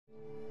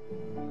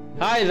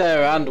Hi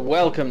there and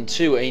welcome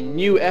to a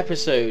new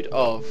episode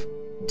of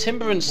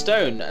Timber and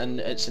Stone, and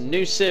it's a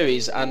new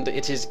series and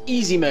it is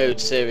easy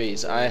mode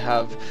series. I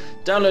have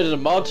downloaded a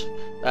mod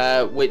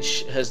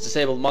which has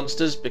disabled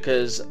monsters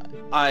because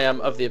I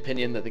am of the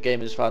opinion that the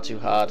game is far too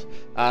hard,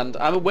 and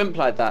I'm a wimp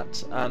like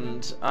that,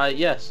 and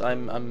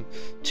I'm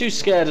too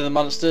scared of the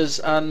monsters,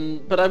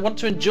 but I want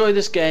to enjoy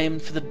this game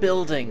for the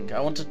building.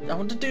 I want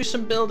to do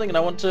some building, and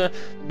I want to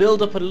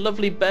build up a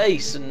lovely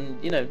base and,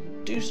 you know,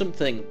 do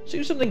something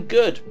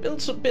good,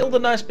 build a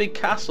nice big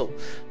castle.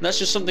 And that's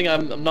just something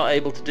I'm not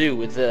able to do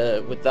with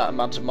that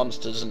amount of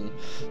monsters and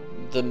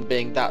them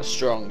being that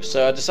strong.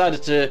 So I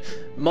decided to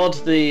mod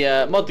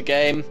the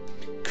game,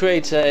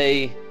 create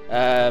a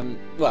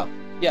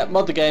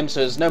mod the game so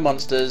there's no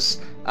monsters,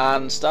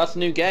 and start a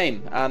new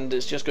game. And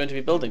it's just going to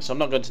be building, so I'm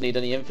not going to need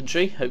any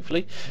infantry,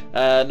 hopefully,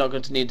 not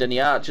going to need any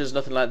archers,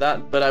 nothing like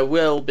that, but I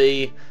will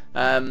be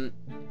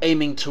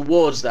aiming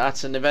towards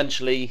that, and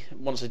eventually,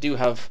 once I do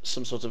have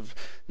some sort of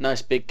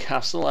nice big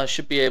castle, I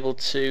should be able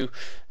to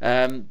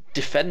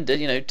defend it,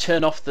 you know,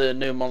 turn off the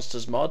no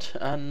monsters mod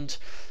and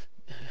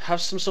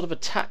have some sort of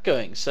attack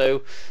going.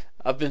 So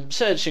I've been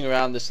searching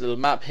around this little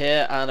map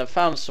here, and I've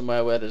found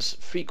somewhere where there's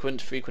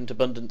frequent,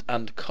 abundant,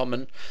 and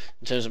common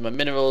in terms of my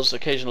minerals,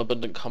 occasional,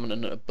 abundant, common,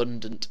 and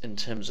abundant in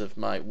terms of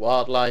my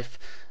wildlife,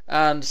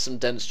 and some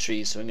dense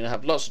trees. So I'm going to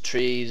have lots of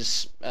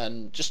trees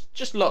and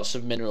just lots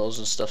of minerals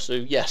and stuff. So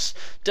yes,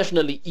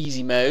 definitely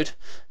easy mode.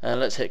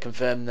 Let's hit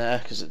confirm there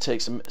because it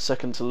takes a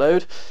second to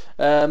load.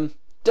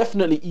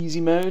 Definitely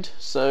easy mode.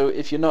 So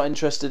if you're not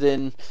interested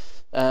in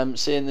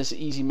seeing this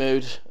easy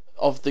mode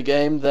of the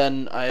game,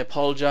 then I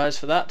apologize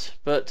for that,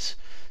 but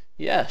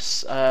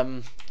yes,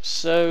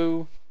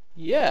 so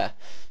yeah,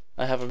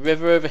 I have a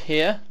river over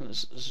here.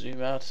 Let's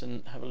zoom out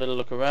and have a little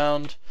look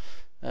around.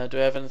 Do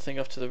I have anything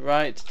off to the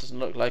right? Doesn't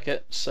look like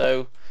it.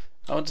 So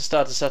I want to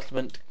start a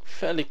settlement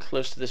fairly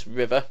close to this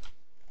river,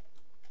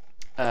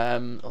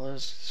 although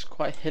it's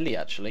quite hilly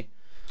actually,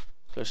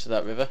 close to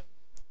that river.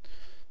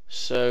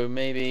 So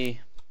maybe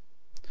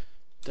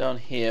down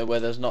here where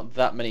there's not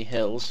that many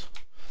hills,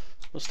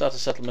 we'll start a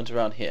settlement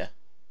around here.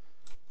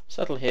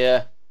 Settle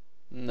here,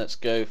 and let's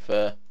go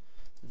for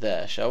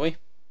there, shall we?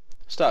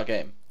 Start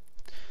game.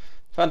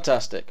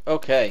 Fantastic.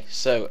 Okay,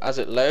 so as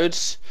it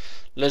loads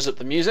up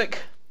the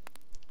music,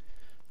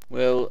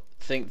 we'll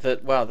think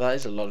that, wow, that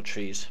is a lot of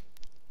trees.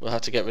 We'll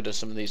have to get rid of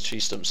some of these tree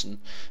stumps and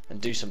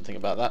do something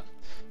about that.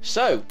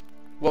 So,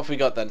 what have we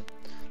got then?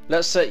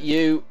 Let's set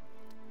you,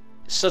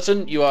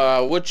 Sutton, you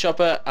are our wood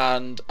chopper,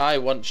 and I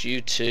want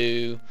you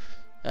to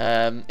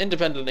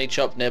independently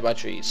chop nearby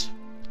trees.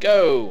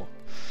 Go!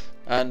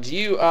 And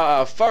you are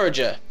our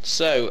forager,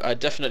 so I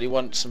definitely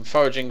want some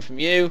foraging from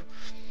you.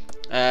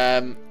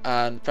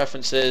 And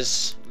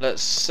preferences,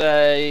 let's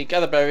say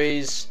gather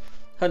berries,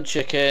 hunt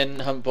chicken,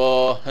 hunt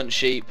boar, hunt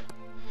sheep.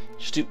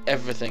 Just do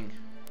everything.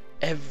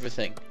 And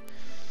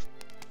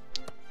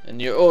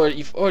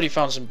you've already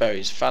found some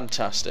berries.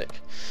 Fantastic.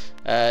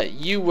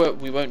 We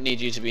won't need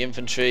you to be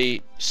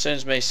infantry.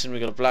 Stonesmason, we've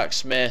got a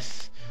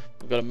blacksmith,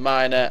 we've got a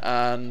miner,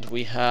 and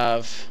we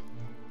have...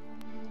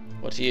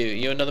 What are you? Are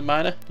you another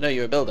miner? No,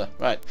 you're a builder.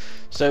 Right.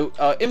 So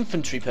our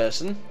infantry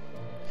person,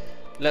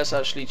 let's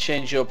actually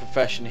change your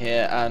profession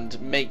here and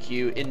make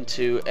you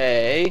into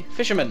a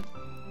fisherman.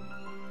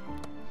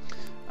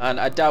 And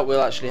I doubt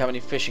we'll actually have any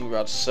fishing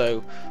rods,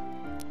 so...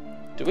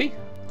 Do we?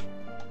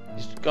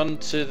 He's gone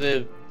to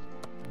the...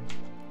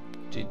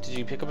 Did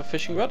you pick up a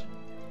fishing rod?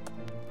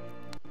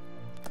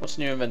 What's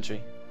in your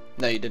inventory?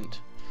 No, you didn't.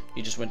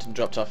 You just went and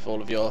dropped off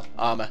all of your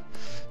armor.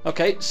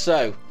 Okay,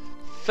 so...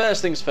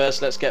 First things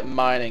first, let's get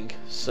mining.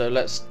 So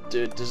let's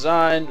do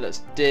design,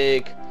 let's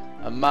dig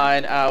a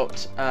mine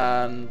out,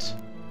 and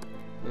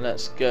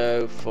let's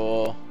go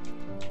for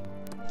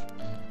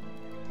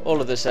all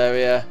of this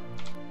area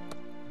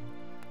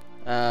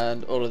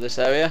and all of this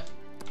area,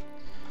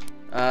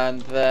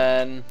 and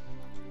then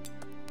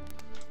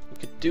we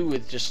could do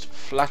with just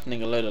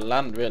flattening a load of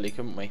land, really,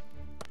 couldn't we?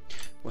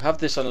 We'll have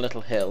this on a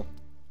little hill,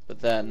 but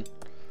then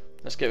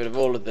let's get rid of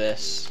all of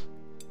this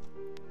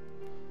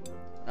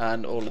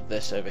and all of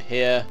this over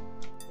here,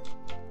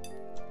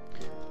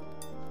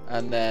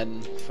 and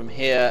then from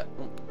here,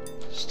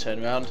 just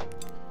turn around,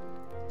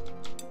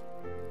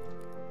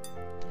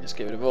 let's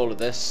get rid of all of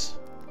this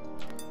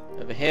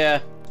over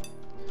here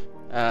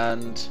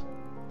and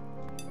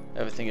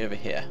everything over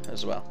here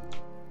as well.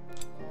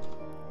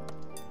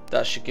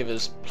 That should give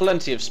us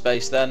plenty of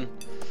space then,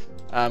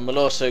 and we'll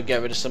also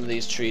get rid of some of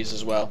these trees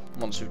as well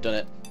once we've done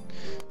it.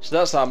 So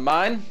that's our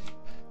mine.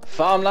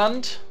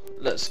 Farmland.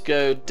 Let's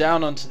go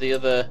down onto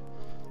the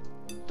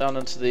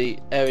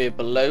area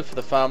below for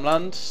the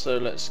farmland. So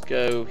let's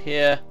go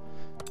here,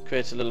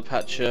 create a little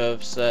patch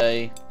of,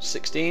 say,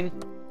 16.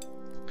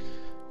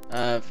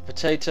 For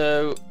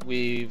potato,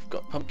 we've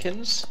got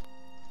pumpkins.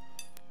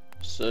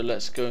 So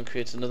let's go and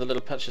create another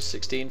little patch of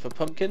 16 for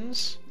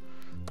pumpkins.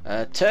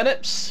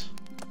 Turnips.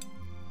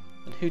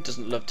 And who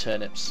doesn't love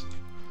turnips?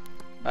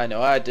 I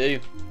know I do.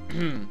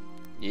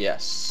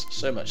 Yes,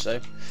 so much so.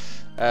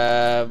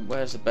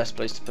 Where's the best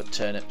place to put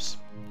turnips?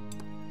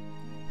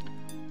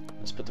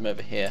 Let's put them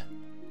over here.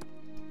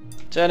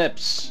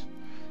 Turnips.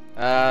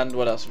 And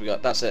what else have we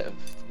got? That's it at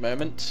the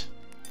moment.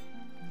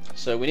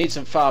 So we need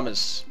some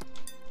farmers.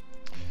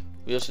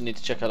 We also need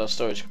to check out our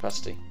storage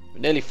capacity.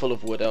 We're nearly full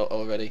of wood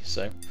already,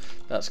 so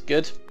that's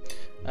good.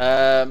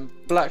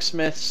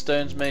 Blacksmith,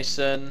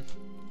 stonesmason,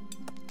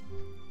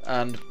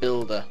 and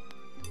builder.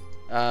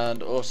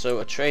 And also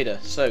a trader.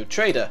 So,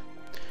 trader,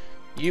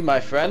 you, my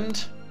friend,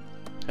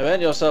 have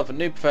earned yourself a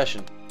new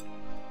profession.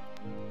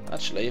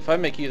 Actually, if I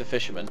make you the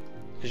fisherman,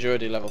 because you're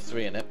already level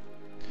 3 in it,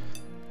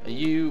 are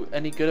you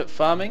any good at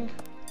farming?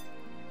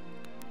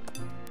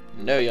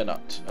 No, you're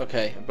not.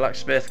 Okay, a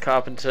blacksmith,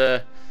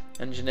 carpenter,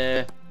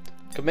 engineer.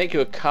 Could make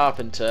you a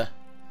carpenter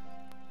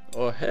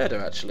or a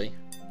herder, actually.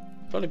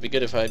 Probably be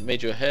good if I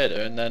made you a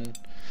herder and then...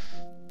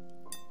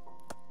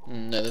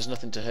 No, there's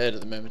nothing to herd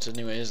at the moment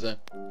anyway, is there?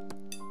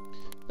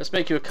 Let's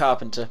make you a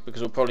carpenter,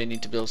 because we'll probably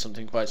need to build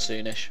something quite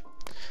soonish.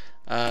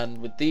 And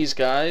with these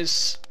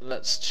guys,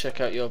 let's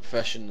check out your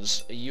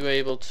professions. Are you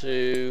able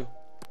to...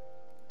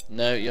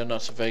 No, you're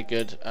not very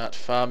good at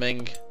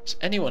farming. Is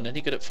anyone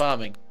any good at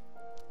farming?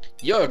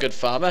 You're a good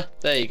farmer.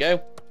 There you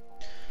go.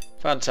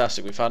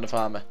 Fantastic, we found a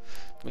farmer.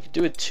 We could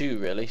do with 2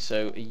 really,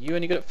 so are you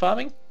any good at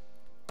farming?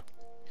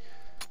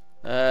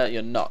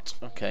 You're not.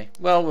 Okay,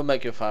 well, we'll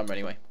make you a farmer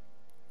anyway.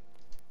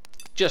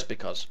 Just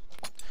because.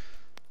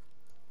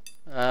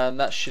 And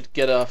that should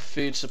get our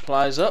food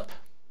supplies up.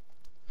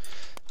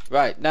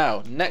 Right,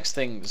 now, next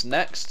things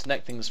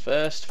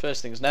first.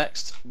 First things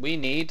next, we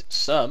need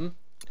some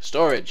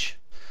storage.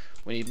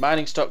 We need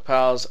mining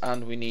stockpiles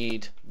and we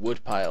need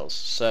wood piles.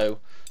 So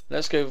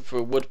let's go for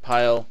a wood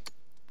pile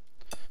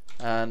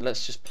and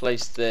let's just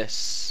place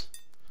this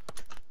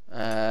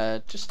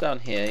just down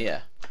here,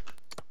 yeah.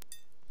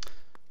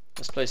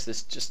 Let's place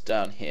this just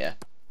down here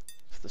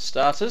for the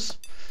starters.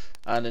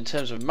 And in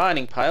terms of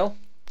mining pile,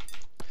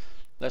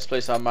 let's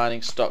place our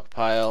mining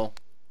stockpile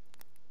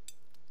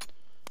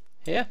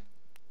here.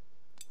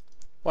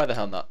 Why the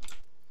hell not?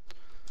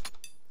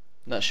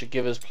 That should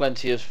give us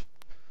plenty of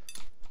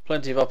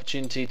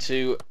opportunity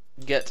to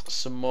get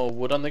some more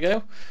wood on the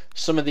go.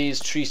 Some of these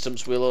tree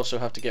stumps we'll also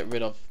have to get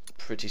rid of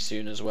pretty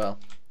soon as well.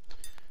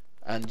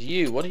 And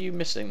you, what are you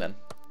missing then?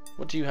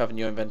 What do you have in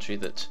your inventory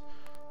that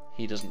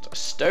he doesn't? A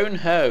stone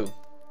hoe.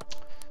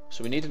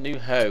 So we need a new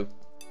hoe.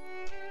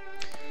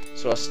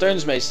 So our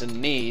stonesmason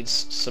needs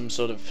some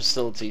sort of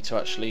facility to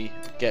actually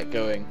get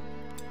going.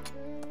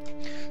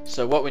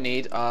 So what we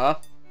need are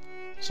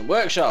some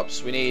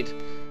workshops. We need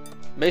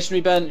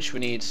masonry bench, we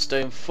need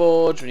stone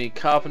forge, we need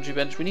carpentry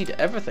bench, we need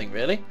everything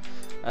really.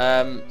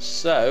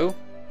 So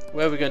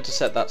where are we going to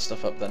set that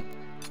stuff up then?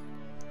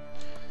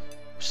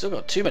 We've still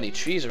got too many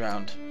trees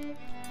around.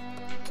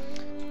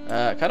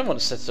 I kind of want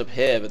to set it up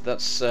here, but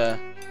that's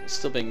it's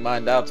still being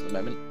mined out at the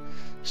moment.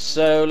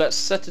 So let's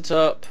set it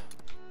up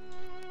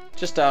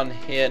just down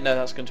here. No,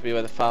 that's going to be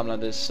where the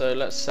farmland is. So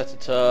let's set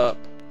it up.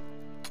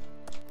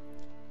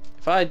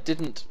 If I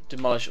didn't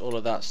demolish all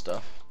of that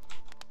stuff.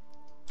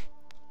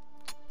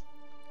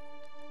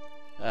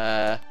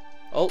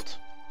 Alt?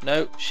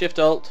 No, Shift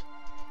Alt.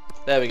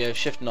 There we go,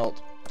 Shift and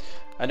Alt.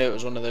 I knew it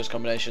was one of those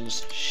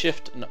combinations.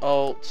 Shift and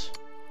Alt.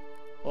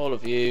 All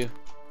of you.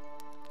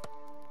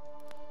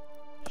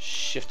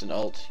 Shift and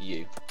Alt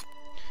you.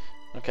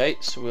 Okay,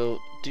 so we'll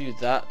do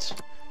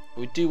that.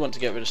 We do want to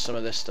get rid of some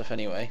of this stuff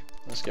anyway.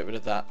 Let's get rid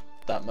of that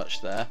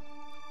much there.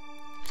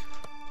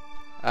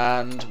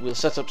 And we'll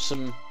set up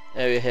some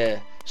area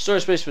here.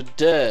 Storage space for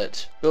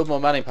dirt. Build more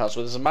mining piles.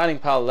 Well, there's a mining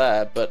pile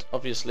there, but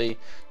obviously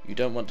you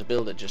don't want to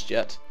build it just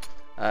yet.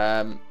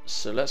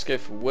 So let's go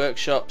for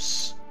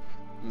workshops,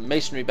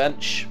 masonry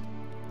bench,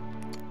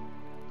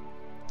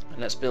 and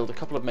let's build a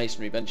couple of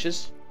masonry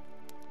benches.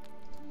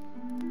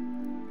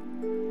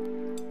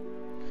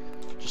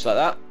 Just like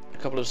that. A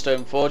couple of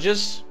stone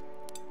forges.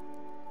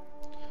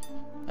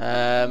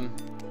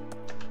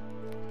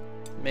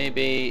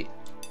 Maybe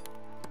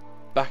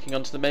backing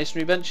onto the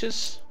masonry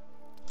benches.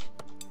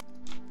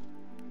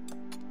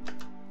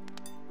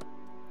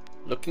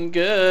 Looking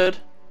good.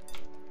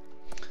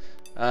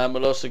 And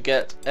we'll also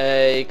get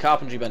a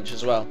carpentry bench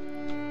as well.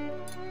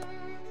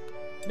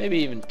 Maybe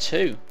even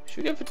 2. Should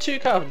we go for 2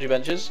 carpentry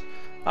benches?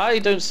 I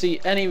don't see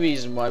any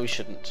reason why we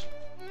shouldn't.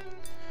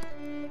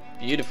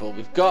 Beautiful.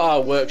 We've got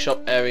our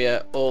workshop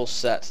area all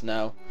set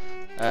now.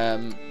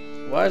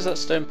 Why is that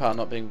stone pile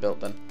not being built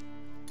then?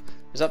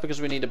 Is that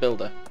because we need a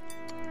builder?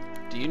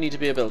 Do you need to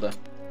be a builder?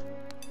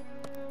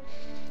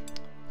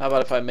 How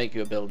about if I make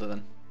you a builder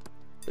then?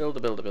 Builder,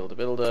 builder, builder,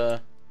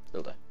 builder,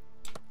 builder.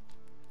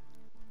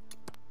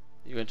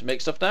 You going to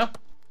make stuff now?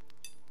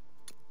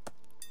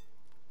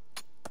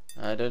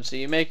 I don't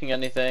see you making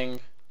anything.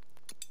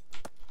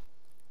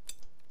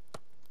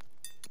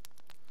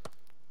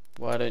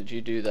 Why don't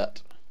you do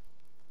that?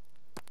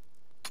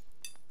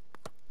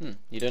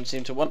 You don't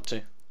seem to want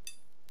to.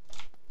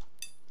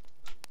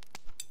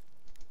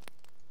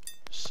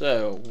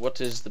 So,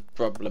 what is the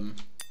problem?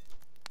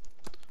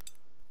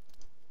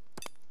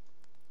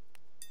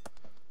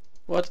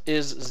 What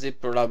is the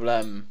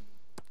problem?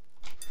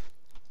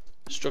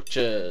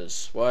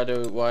 Structures. Why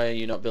are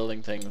you not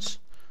building things?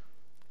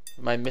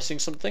 Am I missing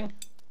something?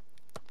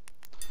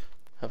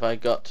 Have I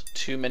got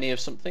too many of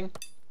something?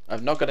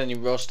 I've not got any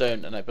raw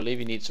stone, and I believe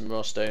you need some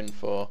raw stone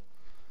for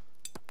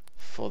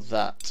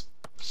that.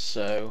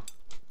 So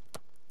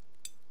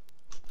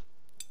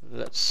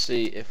let's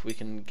see if we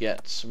can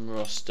get some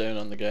raw stone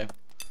on the go. Are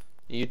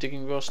you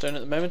digging raw stone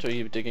at the moment, or are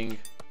you digging...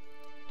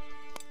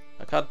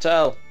 I can't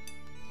tell.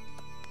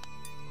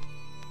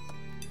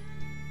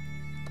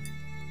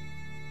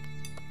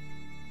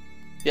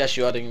 Yes,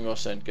 you are digging raw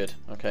stone. Good.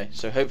 Okay,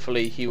 so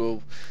hopefully he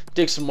will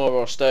dig some more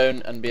raw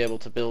stone and be able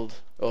to build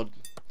or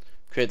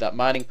create that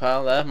mining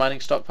pile there, mining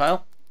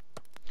stockpile.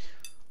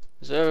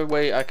 Is there a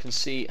way I can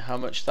see how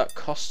much that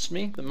costs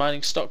me, the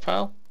mining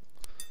stockpile?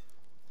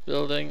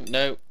 Building?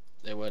 No,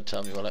 they won't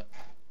tell me, will it?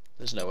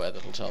 There's nowhere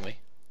that'll tell me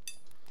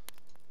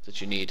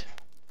that you need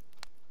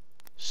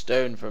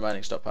stone for a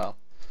mining stockpile.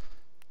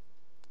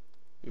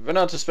 We've run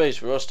out of space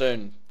for raw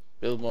stone.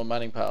 Build more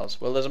mining piles.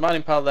 Well, there's a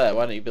mining pile there.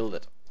 Why don't you build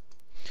it?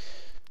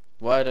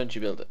 Why don't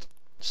you build it?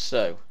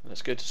 So,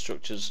 let's go to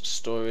structures,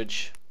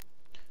 storage,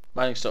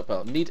 mining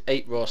stockpile. Need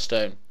 8 raw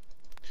stone.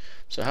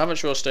 So how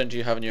much raw stone do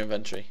you have in your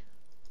inventory?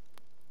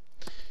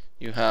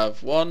 You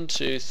have 1,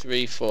 2,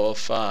 3, 4,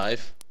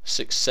 5,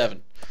 6,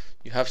 7.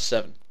 You have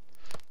 7.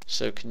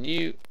 So can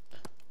you,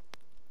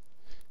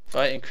 if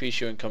I increase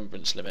your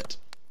encumbrance limit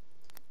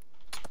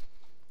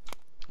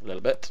a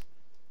little bit,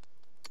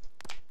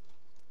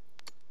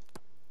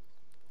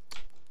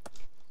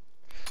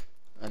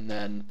 and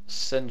then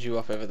send you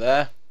off over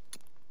there.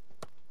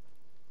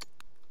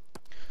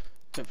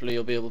 Hopefully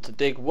you'll be able to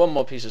dig one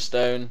more piece of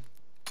stone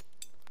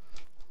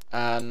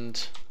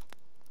and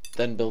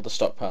then build a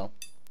stockpile.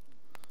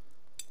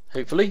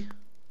 Hopefully.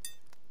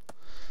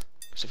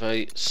 Because if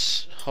I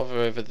hover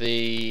over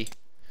the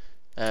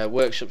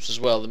workshops as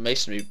well, the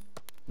masonry,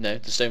 no,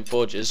 the stone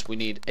forges, we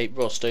need 8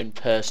 raw stone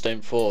per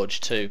stone forge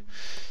too.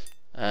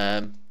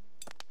 So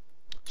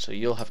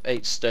you'll have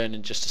 8 stone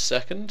in just a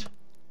second.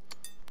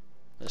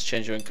 Let's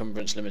change your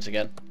encumbrance limit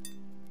again.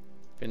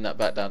 Bring that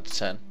back down to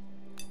 10.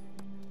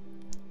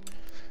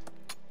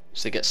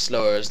 So they get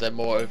slower as they're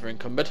more over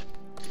encumbered.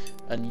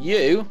 And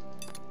you,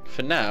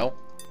 for now,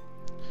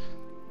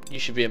 you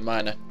should be a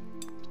miner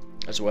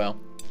as well.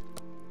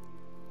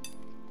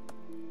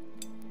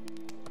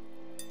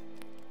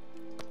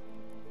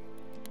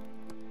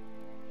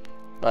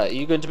 Right, are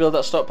you going to build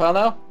that stockpile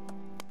now?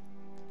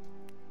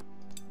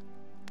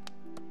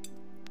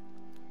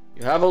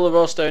 You have all the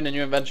raw stone in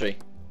your inventory.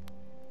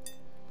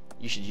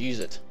 You should use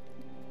it.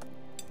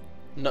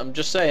 No, I'm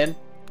just saying.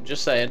 I'm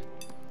just saying.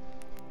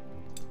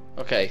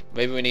 Okay,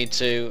 maybe we need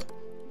to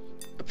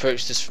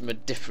approach this from a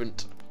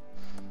different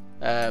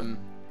angle.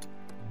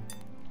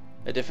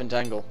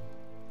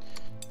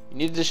 You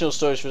need additional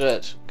storage for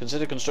dirt.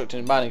 Consider constructing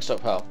a mining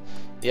stockpile.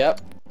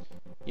 Yep.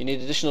 You need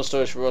additional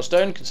storage for raw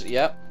stone. Consider,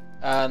 yep.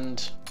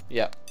 And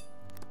yep.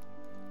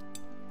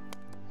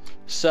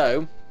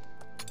 So,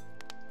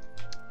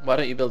 why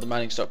don't you build a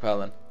mining stockpile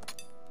then?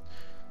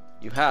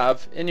 You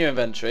have in your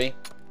inventory,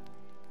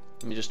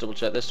 let me just double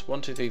check this,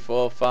 1, 2, 3,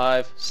 4,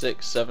 5,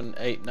 6, 7,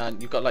 8,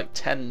 9, you've got like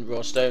 10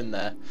 raw stone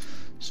there.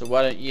 So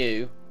why don't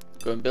you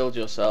go and build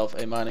yourself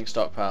a mining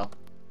stockpile?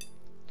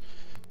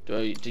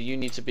 Do you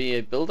need to be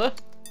a builder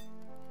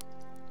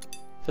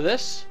for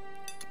this?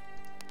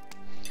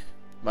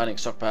 Mining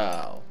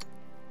stockpile.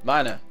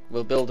 Miner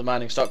will build a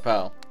mining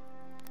stockpile.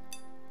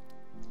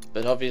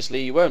 But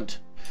obviously you won't.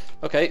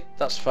 Okay,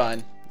 that's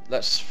fine.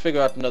 Let's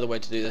figure out another way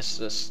to do this.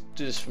 Let's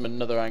do this from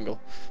another angle.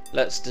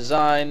 Let's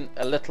design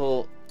a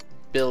little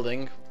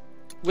building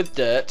with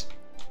dirt,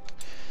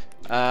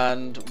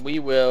 and we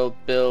will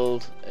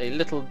build a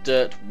little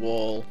dirt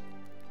wall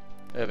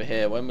over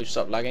here when we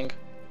stop lagging.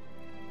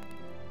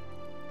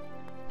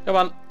 Come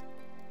on.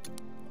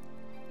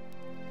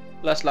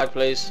 Less lag,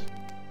 please.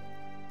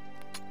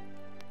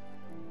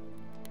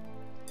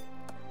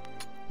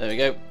 There we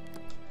go.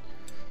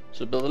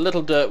 So build a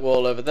little dirt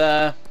wall over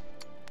there,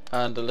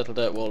 and a little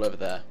dirt wall over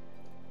there.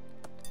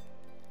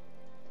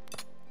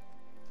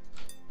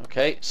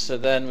 Okay, so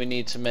then we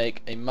need to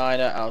make a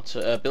miner out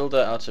of, a builder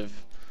out of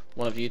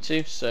one of you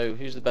two. So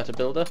who's the better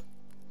builder?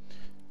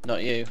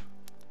 Not you.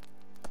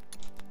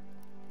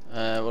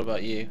 What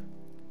about you?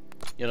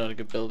 You're not a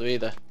good builder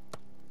either.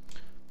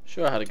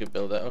 Sure, I had a good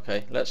builder.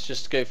 Okay, let's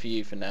just go for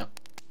you for now.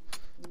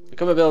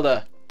 Become a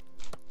builder.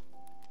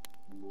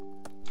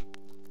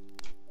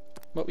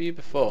 What were you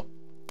before?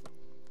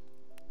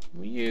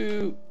 Were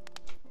you...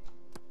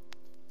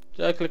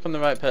 Did I click on the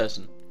right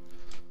person?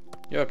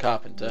 You're a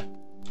carpenter.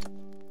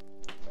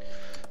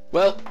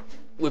 Well,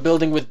 we're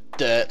building with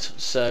dirt,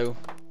 so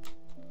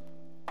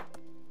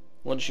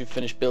once you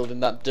finish building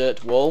that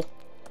dirt wall,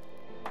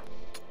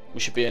 we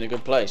should be in a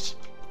good place.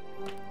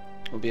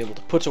 We'll be able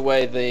to put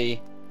away the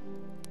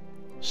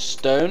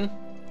stone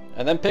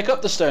and then pick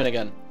up the stone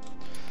again.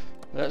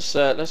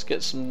 Let's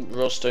get some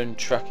raw stone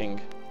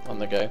tracking on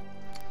the go.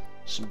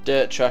 Some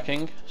dirt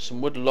tracking,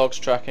 some wood logs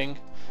tracking,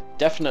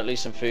 definitely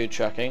some food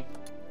tracking.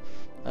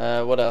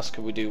 What else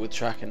could we do with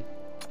tracking?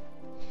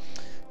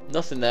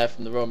 Nothing there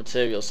from the raw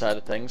material side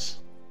of things.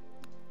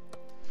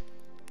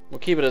 We'll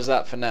keep it as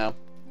that for now.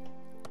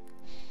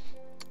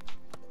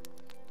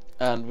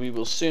 And we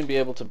will soon be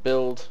able to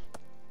build...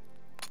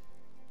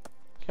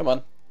 Come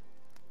on.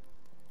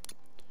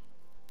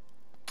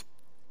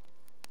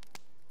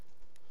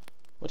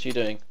 What are you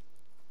doing?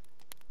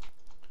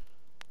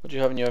 What do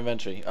you have in your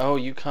inventory? Oh,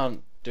 you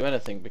can't do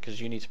anything because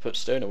you need to put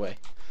stone away.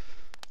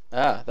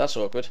 Ah, that's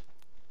awkward.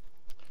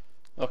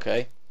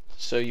 Okay,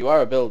 so you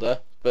are a builder,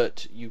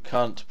 but you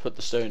can't put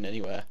the stone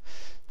anywhere.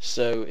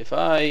 So if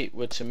I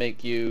were to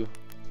make you...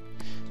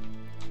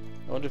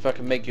 I wonder if I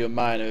can make you a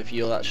miner if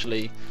you'll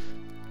actually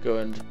go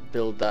and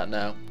build that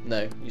now.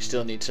 No, you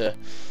still need to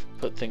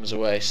put things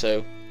away.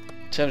 So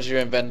in terms of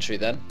your inventory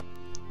then,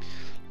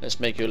 let's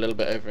make you a little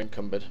bit over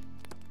encumbered.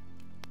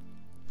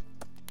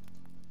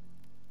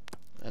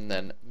 And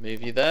then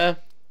move you there.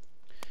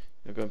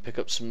 You'll go and pick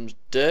up some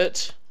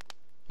dirt,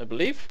 I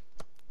believe.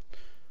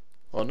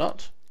 Or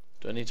not.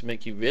 Do I need to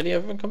make you really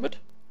over encumbered?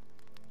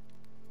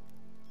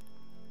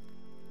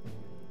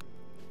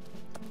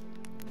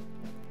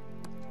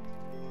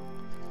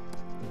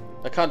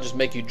 I can't just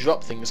make you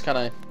drop things, can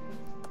I?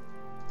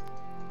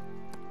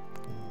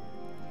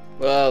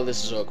 Well,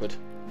 this is awkward.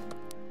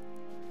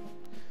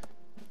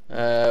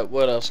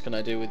 What else can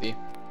I do with you?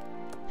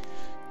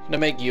 Can I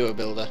make you a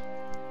builder?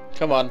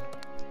 Come on.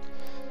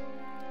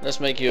 Let's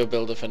make you a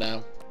builder for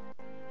now.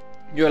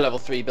 You're a level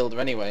 3 builder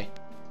anyway.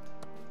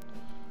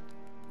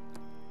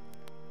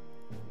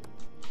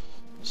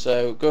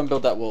 So go and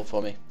build that wall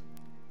for me.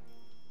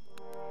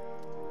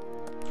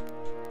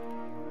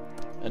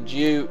 And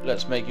you,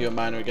 let's make you a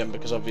miner again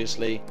because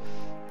obviously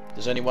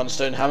there's only one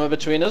stone hammer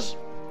between us.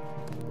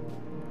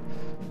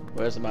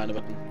 Where's the miner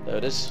button? There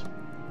it is.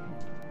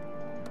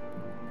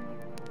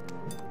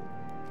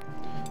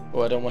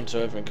 Oh, I don't want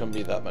to over encumber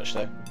you that much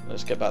though.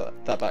 Let's get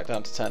that back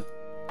down to 10.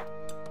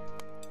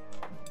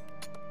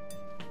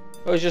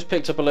 Oh, he's just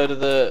picked up a load of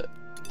the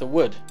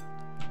wood.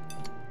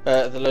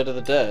 The load of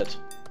the dirt.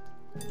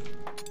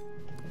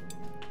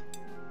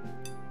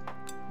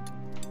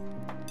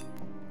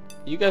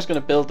 You guys gonna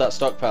build that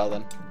stockpile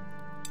then?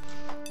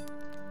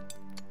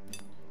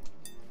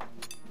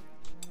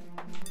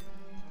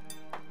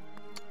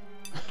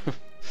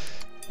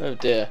 Oh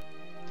dear.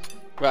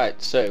 Right,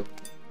 so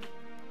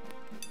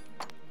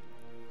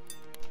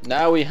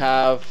now we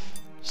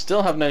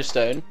still have no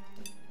stone.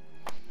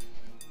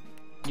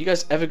 You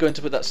guys ever going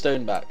to put that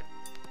stone back?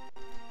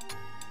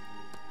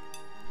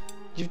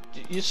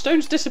 Your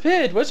stone's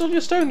disappeared. Where's all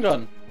your stone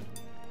gone?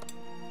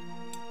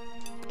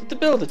 Did the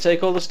builder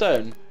take all the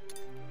stone?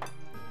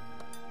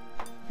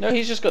 No,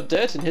 he's just got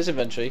dirt in his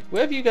inventory.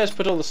 Where have you guys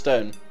put all the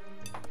stone?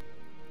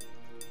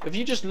 Have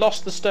you just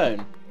lost the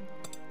stone?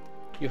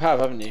 You have,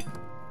 haven't you?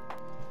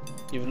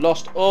 You've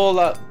lost all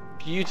that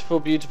beautiful,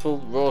 beautiful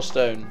raw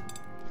stone.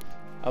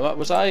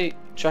 Was I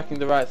tracking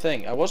the right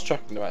thing? I was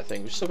tracking the right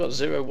thing. We've still got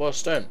 0 raw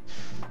stone.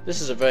 This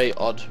is a very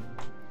odd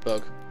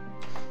bug.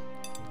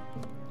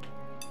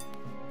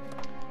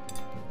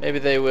 Maybe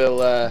they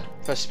will,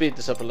 if I speed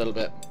this up a little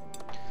bit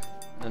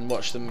and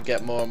watch them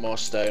get more and more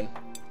stone.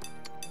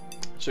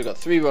 So we've got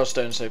 3 raw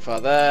stone so far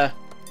there.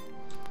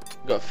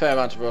 We've got a fair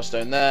amount of raw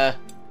stone there.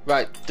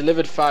 Right,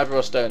 delivered 5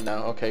 raw stone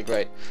now. Okay,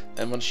 great.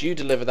 And once you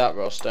deliver that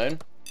raw stone,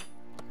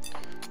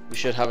 we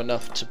should have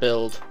enough to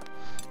build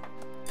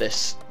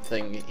this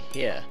thing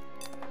here.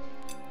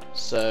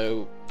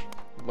 So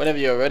whenever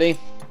you're ready,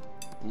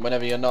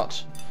 whenever you're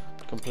not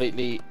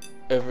completely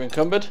over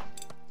encumbered.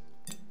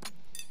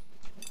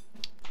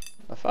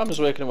 Our farm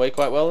is working away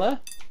quite well there.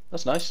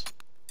 That's nice.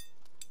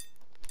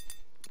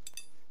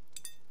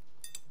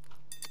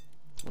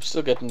 We're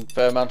still getting a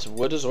fair amount of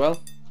wood as well.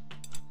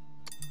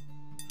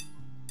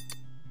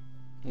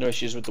 No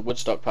issues with the wood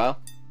stockpile.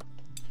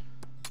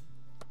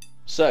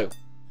 So,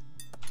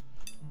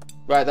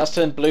 right, that's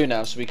turned blue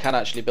now, so we can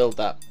actually build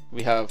that.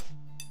 We have...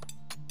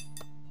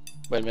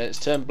 Wait a minute, it's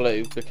turned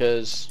blue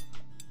because...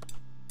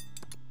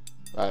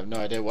 I have no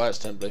idea why it's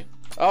turned blue.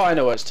 Oh, I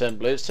know why it's turned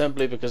blue. It's turned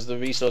blue because the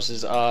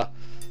resources are...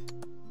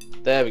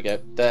 There we go.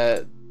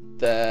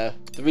 The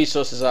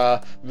resources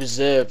are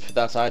reserved for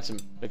that item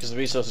because the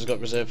resources got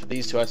reserved for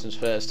these 2 items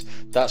first.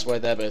 That's why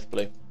they're both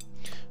blue.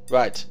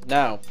 Right,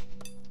 now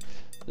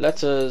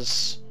let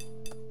us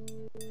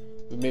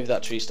remove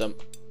that tree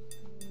stump,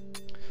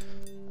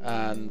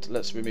 and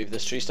let's remove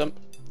this tree stump,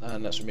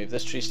 and let's remove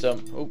this tree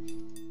stump. Oh,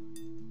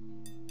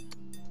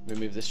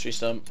 remove this tree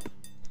stump.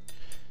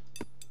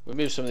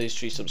 Remove some of these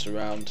tree stumps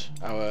around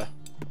our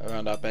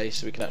base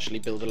so we can actually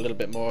build a little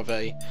bit more of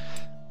a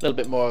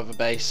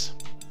base,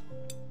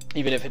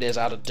 even if it is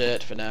out of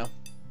dirt for now.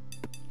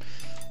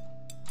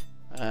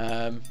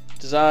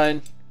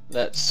 Design,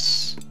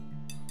 let's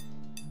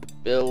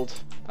build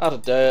out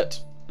of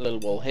dirt a little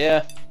wall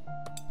here,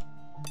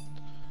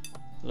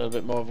 a little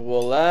bit more of a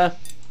wall there,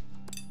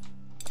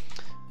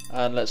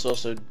 and let's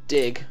also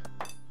dig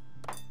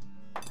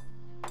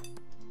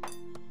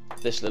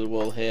this little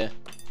wall here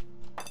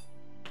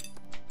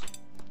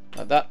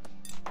like that.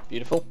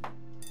 Beautiful.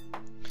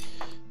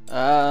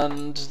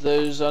 And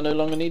those are no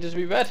longer needed to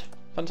be read.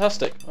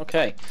 Fantastic.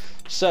 Okay,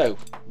 so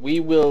we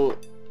will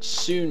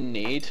soon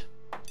need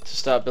to to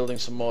start building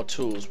some more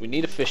tools. We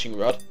need a fishing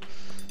rod.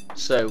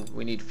 So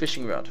we need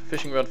fishing rod,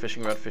 fishing rod,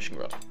 fishing rod, fishing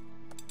rod.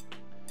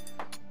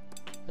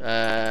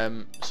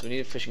 So we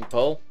need a fishing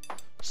pole.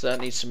 So that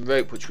needs some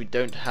rope, which we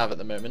don't have at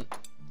the moment.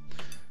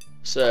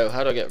 So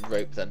how do I get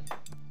rope then?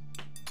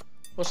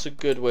 What's a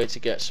good way to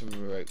get some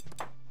rope?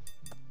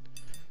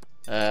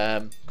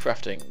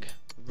 Crafting.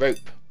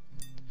 Rope.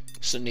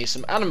 So need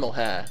some animal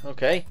hair.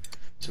 Okay.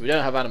 So we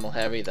don't have animal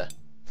hair either.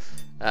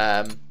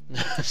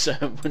 So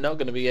we're not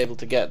going to be able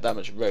to get that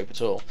much rope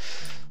at all.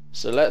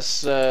 So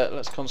let's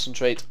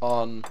concentrate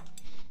on.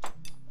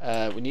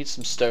 We need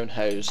some stone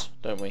hose,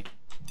 don't we?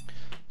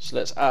 So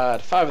let's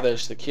add 5 of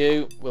those to the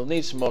queue. We'll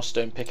need some more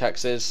stone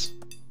pickaxes.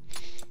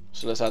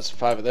 So let's add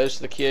 5 of those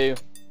to the queue.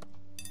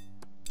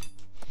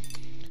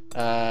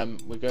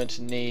 We're going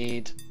to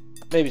need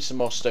maybe some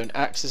more stone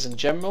axes in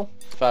general.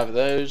 5 of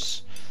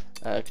those.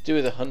 Could do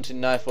with a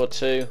hunting knife or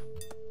 2.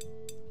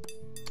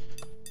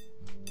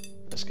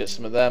 Let's get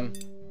some of them.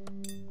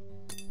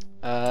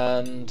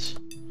 And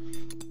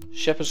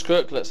shepherd's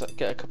crook, let's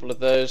get a couple of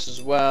those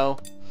as well.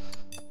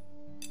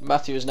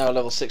 Matthew is now a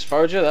level 6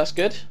 forager, that's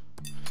good.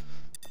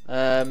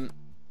 In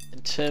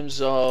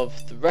terms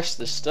of the rest of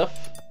this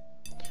stuff,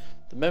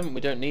 at the moment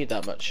we don't need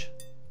that much.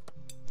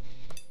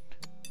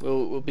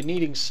 We'll be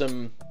needing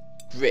some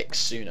bricks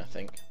soon, I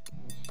think.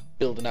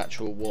 Build an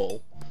actual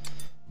wall.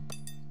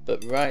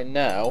 But right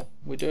now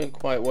we're doing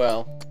quite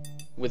well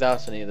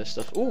without any of this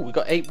stuff. Oh, we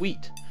got 8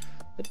 wheat.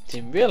 I didn't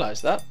even realise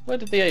that. Where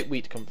did the 8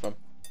 wheat come from?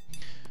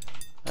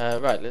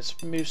 Right, let's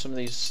remove some of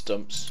these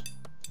stumps.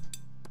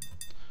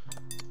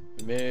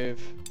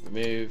 Remove,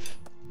 remove.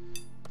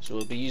 So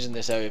we'll be using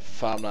this area for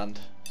farmland.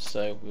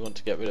 So we want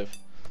to get rid of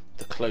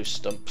the close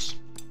stumps.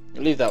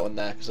 We'll leave that one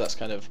there because that's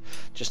kind of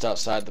just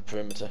outside the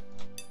perimeter.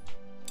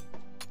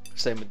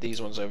 Same with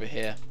these ones over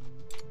here.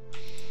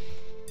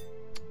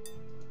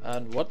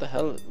 And what the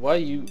hell? Why are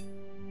you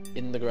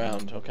in the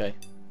ground? Okay.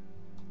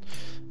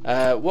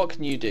 What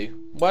can you do?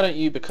 Why don't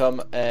you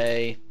become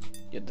a...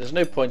 Yeah, there's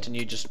no point in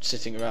you just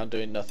sitting around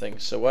doing nothing.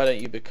 So why don't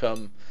you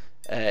become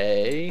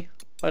a...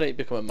 Why don't you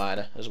become a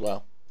miner as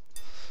well?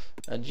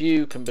 And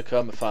you can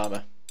become a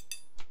farmer.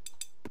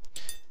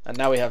 And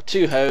now we have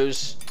 2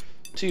 hoes,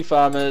 2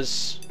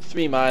 farmers,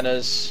 3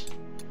 miners.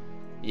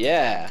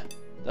 Yeah,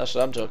 that's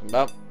what I'm talking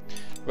about.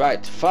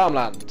 Right,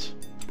 farmland.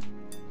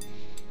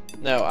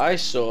 Now I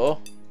saw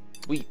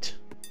wheat.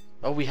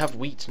 Oh, we have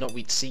wheat, not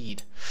wheat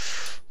seed.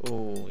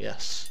 Oh,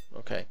 yes.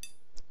 Okay.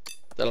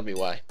 That'll be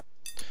why.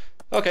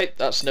 Okay,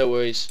 that's no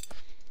worries.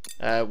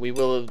 We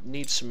will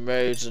need some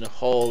roads and a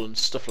hall and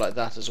stuff like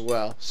that as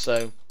well.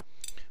 So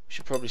we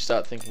should probably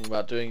start thinking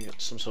about doing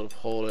some sort of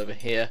hall over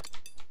here.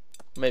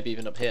 Maybe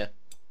even up here.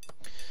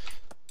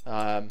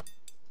 What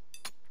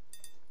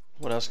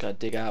else can I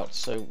dig out?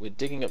 So we're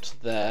digging up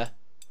to there.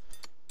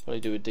 Probably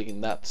do with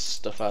digging that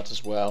stuff out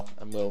as well.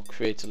 And we'll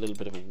create a little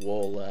bit of a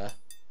wall there.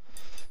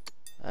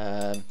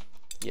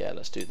 Yeah,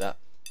 let's do that.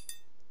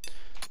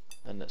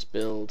 And let's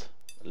build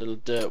a little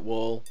dirt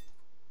wall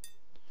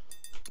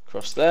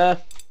across there.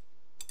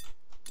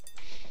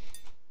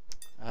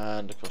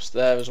 And across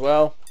there as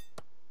well.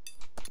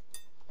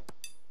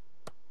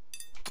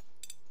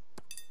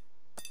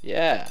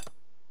 Yeah.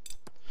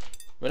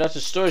 Run out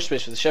of storage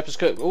space for the shepherd's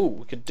cook. Oh,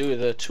 we could do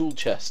with a tool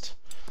chest.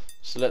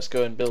 So let's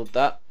go and build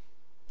that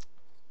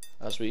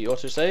as we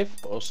autosave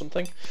or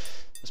something.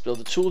 Let's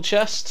build a tool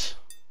chest.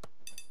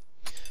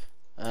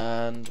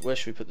 And where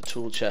should we put the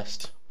tool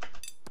chest?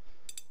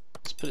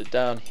 Let's put it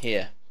down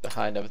here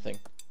behind everything.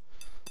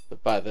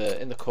 But by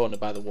in the corner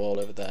by the wall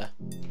over there.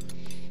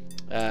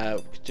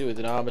 We could do with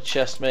an armor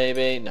chest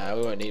maybe. No,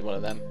 we won't need one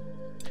of them.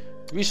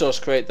 Resource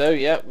crate though,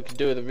 yeah, we can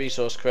do with a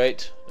resource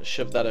crate. Let's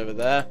shove that over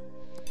there.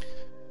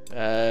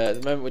 At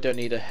the moment we don't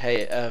need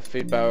a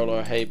food barrel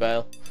or a hay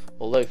bale.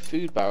 Although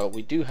food barrel,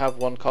 we do have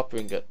 1 copper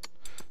ingot.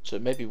 So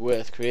it may be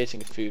worth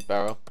creating a food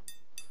barrel.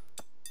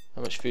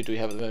 How much food do we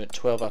have at the moment?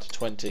 12 out of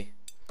 20.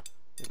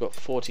 We've got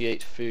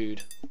 48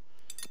 food.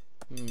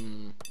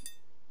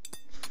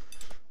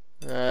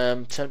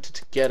 Tempted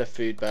to get a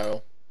food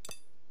barrel.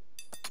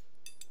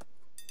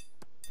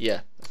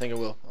 Yeah, I think I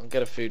will. I'll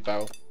get a food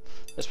barrel.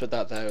 Let's put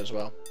that there as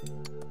well.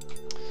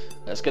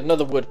 Let's get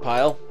another wood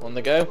pile on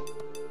the go.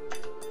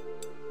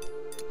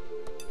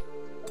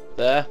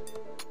 There.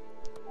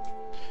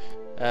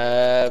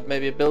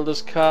 Maybe a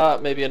builder's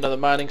cart, maybe another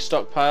mining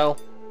stockpile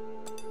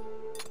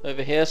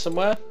over here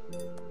somewhere.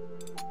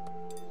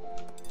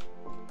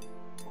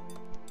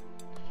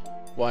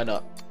 Why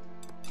not?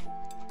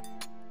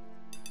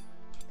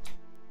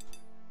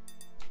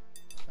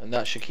 And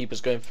that should keep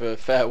us going for a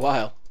fair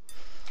while.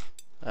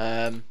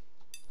 And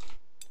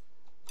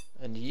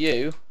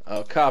you,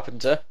 our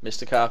carpenter,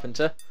 Mr.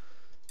 Carpenter,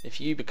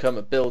 if you become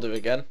a builder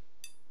again,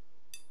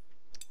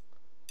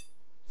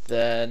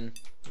 then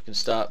we can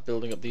start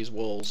building up these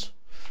walls.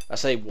 I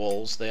say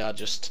walls, they are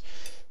just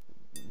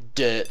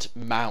dirt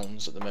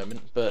mounds at the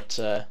moment, but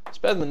it's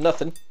better than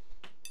nothing.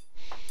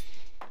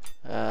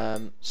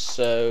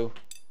 So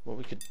what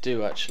we could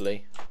do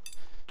actually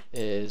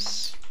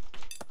is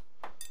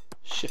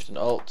Shift and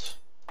Alt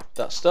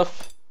that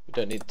stuff.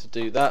 We don't need to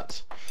do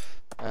that.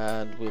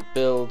 And we'll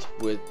build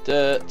with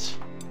dirt.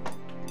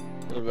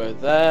 A little row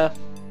there.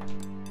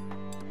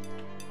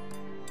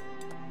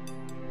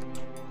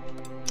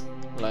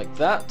 Like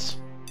that.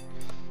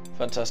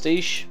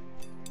 Fantastic.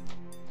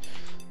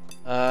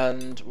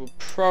 And we'll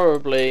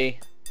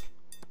probably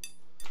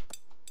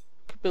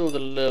build a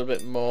little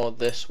bit more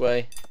this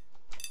way.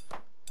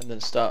 And then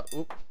start...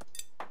 Oop.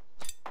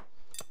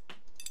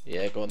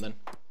 Yeah, go on then.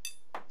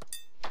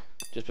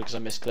 Just because I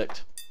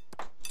misclicked.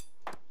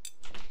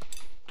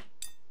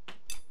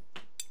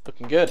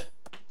 Looking good.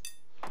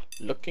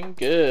 Looking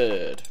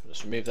good.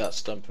 Let's remove that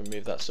stump.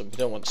 Remove that stump. We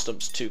don't want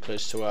stumps too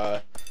close to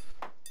our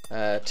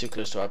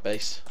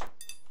base,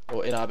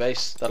 or in our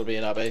base. That'll be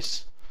in our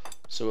base.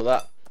 So will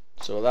that.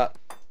 So will that.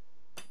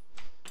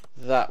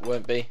 That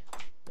won't be.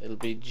 It'll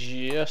be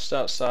just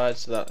outside.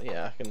 So that,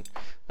 yeah,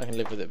 I can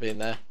live with it being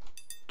there.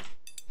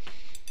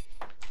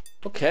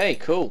 Okay,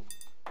 cool.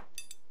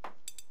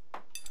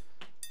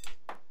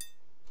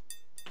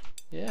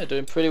 Yeah,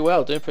 doing pretty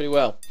well. Doing pretty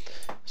well.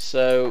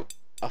 So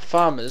our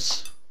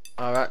farmers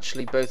are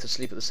actually both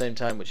asleep at the same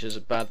time, which is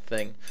a bad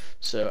thing.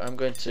 So I'm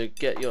going to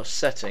get your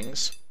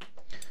settings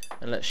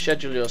and let's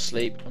schedule your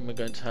sleep, and we're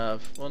going to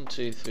have 1,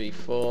 2, 3,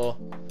 4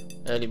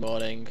 early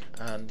morning,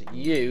 and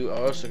you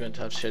are also going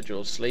to have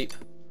scheduled sleep,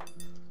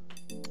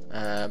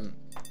 and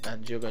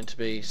you're going to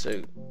be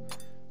so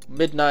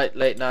midnight,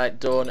 late night,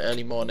 dawn,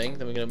 early morning.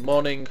 Then we're going to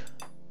morning,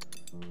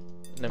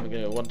 and then we're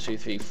going to 1, 2,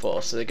 3,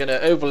 4. So they're going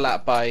to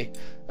overlap by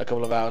a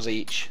couple of hours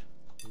each,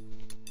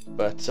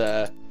 but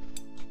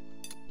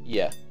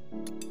yeah,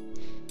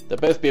 they'll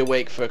both be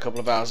awake for a couple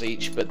of hours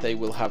each, but they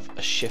will have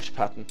a shift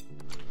pattern.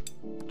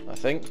 I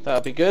think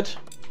that'll be good,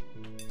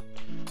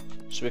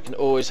 so we can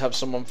always have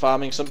someone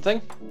farming something.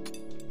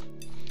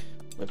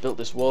 We've built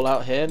this wall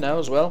out here now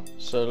as well,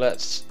 so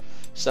let's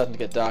starting to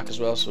get dark as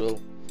well, so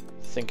we'll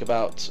think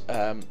about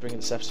bringing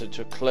this episode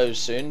to a close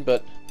soon,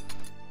 but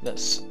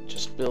let's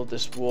just build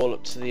this wall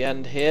up to the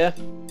end here,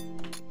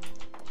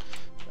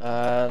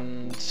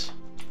 and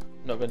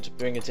not going to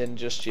bring it in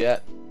just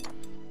yet.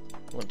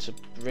 I want to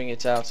bring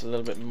it out a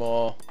little bit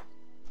more,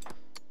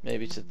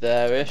 maybe to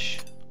there-ish.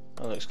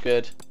 That looks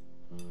good.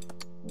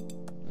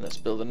 Let's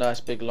build a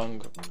nice big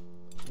long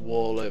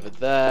wall over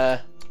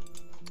there,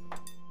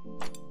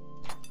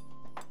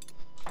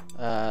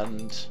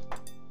 and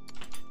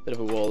a bit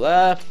of a wall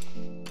there,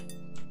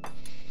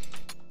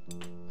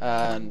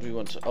 and we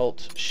want to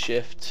Alt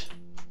Shift.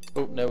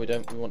 Oh no, we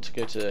don't. We want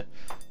to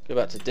go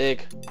back to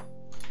dig.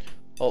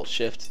 Alt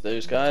Shift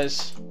those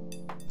guys.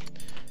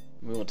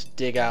 We want to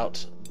dig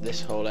out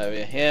this whole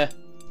area here,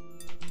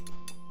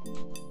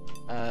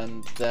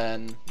 and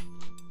then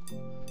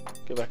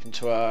go back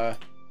into our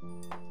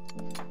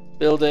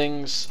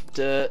buildings,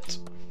 dirt.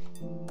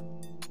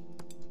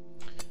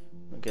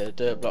 We'll get a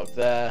dirt block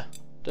there,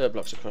 dirt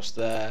blocks across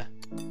there,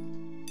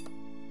 and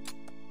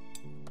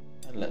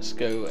let's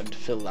go and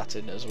fill that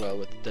in as well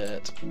with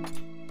dirt.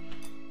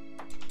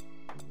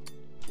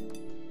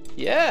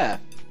 Yeah,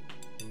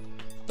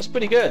 that's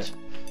pretty good.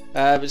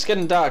 It's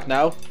getting dark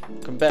now.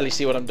 I can barely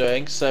see what I'm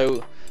doing,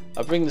 so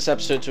I'll bring this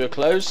episode to a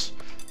close.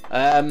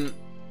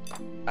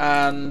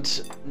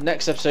 And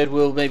next episode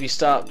we'll maybe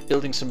start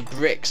building some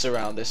bricks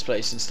around this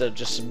place instead of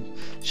just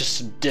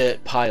some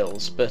dirt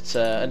piles. But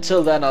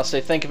until then, I'll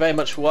say thank you very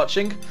much for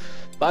watching.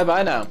 Bye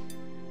bye now.